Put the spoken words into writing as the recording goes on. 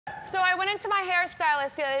So I went into my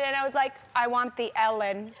hairstylist the other day and I was like, I want the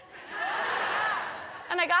Ellen.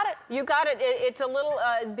 And I got it. You got it. It's a little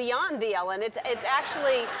beyond the Ellen. It's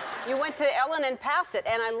actually, you went to Ellen and passed it,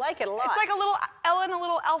 and I like it a lot. It's like a little Ellen, a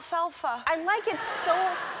little alfalfa. I like it so...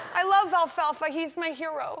 I love alfalfa. He's my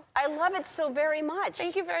hero. I love it so very much.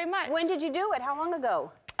 Thank you very much. When did you do it? How long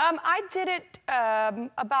ago? I did it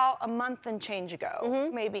about a month and change ago,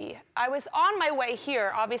 maybe. I was on my way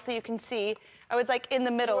here. Obviously, you can see. I was like in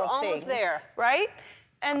the middle of things. Almost there. Right?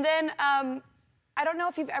 And then, I don't know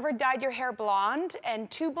if you've ever dyed your hair blonde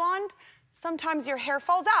and too blonde. Sometimes your hair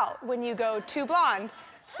falls out when you go too blonde.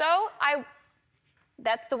 So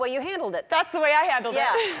That's the way you handled it. That's the way I handled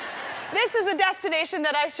it. This is the destination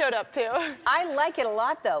that I showed up to. I like it a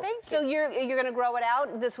lot, though. Thank you. So you're going to grow it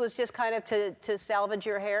out? This was just kind of to salvage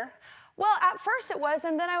your hair? Well, at first it was,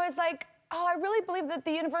 and then I was like, oh, I really believe that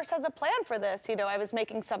the universe has a plan for this. You know, I was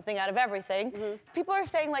making something out of everything. People are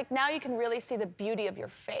saying, like, now you can really see the beauty of your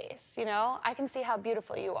face, you know? I can see how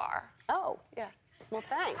beautiful you are. Oh. Yeah. Well,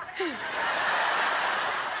 thanks.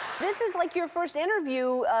 This is like your first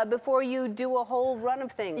interview before you do a whole run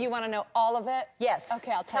of things. You want to know all of it? Yes.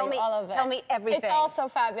 Okay, I'll tell you all of it. Tell me everything. It's all so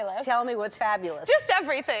fabulous. Tell me what's fabulous. Just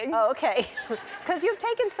everything. Oh, okay. Because you've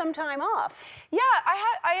taken some time off.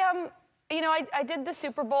 Yeah, you know, I did the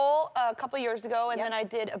Super Bowl a couple years ago, and then I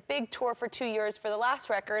did a big tour for 2 years for the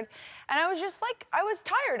last record, and I was just like, I was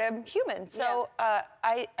tired. I'm human, so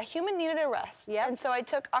a human needed a rest. And so I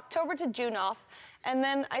took October to June off, and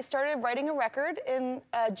then I started writing a record in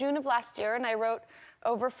June of last year, and I wrote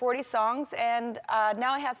over 40 songs, and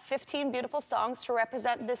now I have 15 beautiful songs to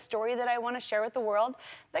represent this story that I want to share with the world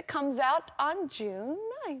that comes out on June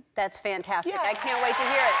 9th. That's fantastic. Yeah. I can't wait to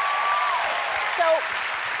hear it. So,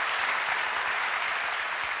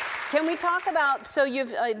 can we talk about, so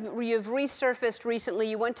you've resurfaced recently,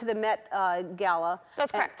 you went to the Met Gala.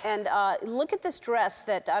 That's correct. And look at this dress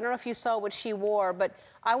that, I don't know if you saw what she wore, but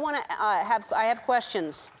I want to I have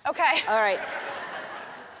questions. Okay. All right.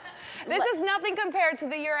 This is nothing compared to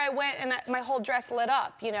the year I went and my whole dress lit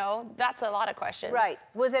up, you know? That's a lot of questions. Right.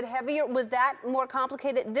 Was it heavier? Was that more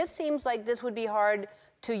complicated? This seems like this would be hard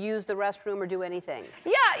to use the restroom or do anything.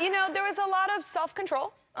 Yeah, you know, there was a lot of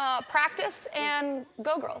self-control, practice, and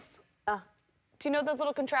Go Girls. Do you know those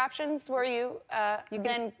little contraptions where you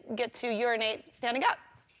then get to urinate standing up?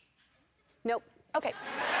 Nope. Okay.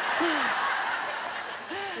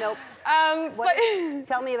 Nope.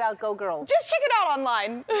 Tell me about Go Girls. Just check it out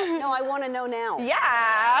online. No, I want to know now.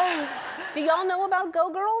 Yeah. Do y'all know about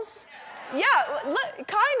Go Girls? Yeah,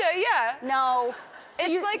 kinda, yeah. No. So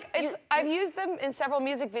I've used them in several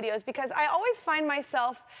music videos because I always find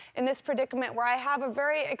myself in this predicament where I have a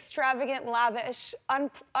very extravagant, lavish,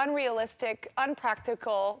 unrealistic,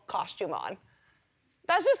 unpractical costume on.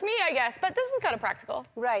 That's just me, I guess, but this is kind of practical.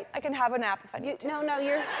 Right. I can have a nap if I need to. No,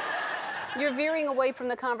 you're veering away from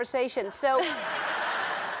the conversation. So,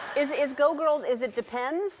 is Go Girls, it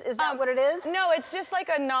depends? Is that what it is? No, it's just like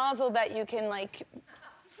a nozzle that you can, like,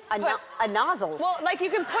 a nozzle? Well, like you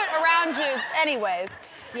can put around you anyways.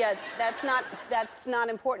 Yeah, that's not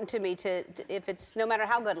important to me if it's, no matter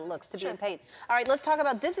how good it looks, to be in pain. All right, let's talk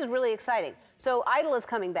about, this is really exciting. So Idol is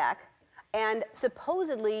coming back, and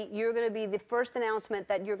supposedly you're going to be the first announcement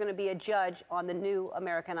that you're going to be a judge on the new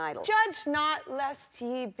American Idol. Judge not, lest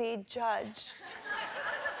ye be judged.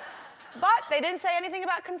 But they didn't say anything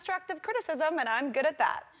about constructive criticism, and I'm good at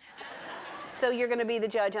that. So you're going to be the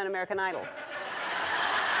judge on American Idol?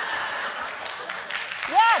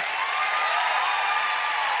 Yes!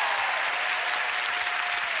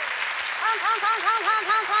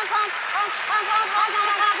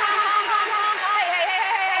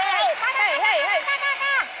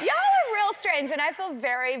 Hey. Y'all are real strange, and I feel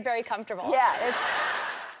very, very comfortable. Yeah,